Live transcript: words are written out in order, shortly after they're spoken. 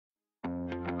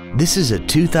This is a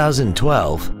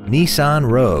 2012 Nissan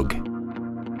Rogue.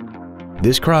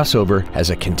 This crossover has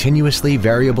a continuously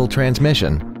variable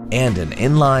transmission and an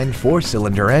inline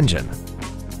 4-cylinder engine.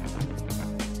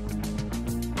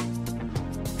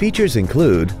 Features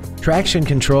include traction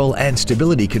control and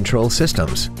stability control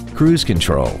systems, cruise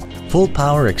control, full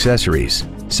power accessories,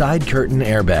 side curtain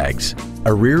airbags,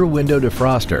 a rear window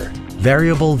defroster,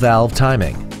 variable valve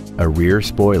timing, a rear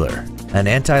spoiler, an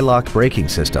anti-lock braking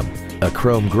system, a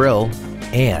chrome grille,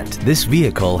 and this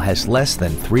vehicle has less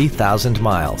than 3,000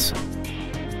 miles.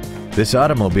 This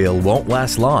automobile won't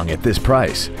last long at this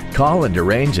price. Call and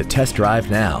arrange a test drive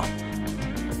now.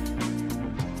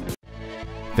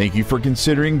 Thank you for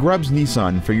considering Grubbs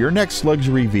Nissan for your next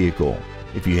luxury vehicle.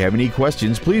 If you have any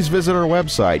questions, please visit our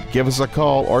website, give us a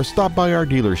call, or stop by our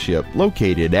dealership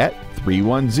located at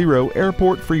 310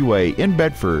 Airport Freeway in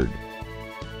Bedford.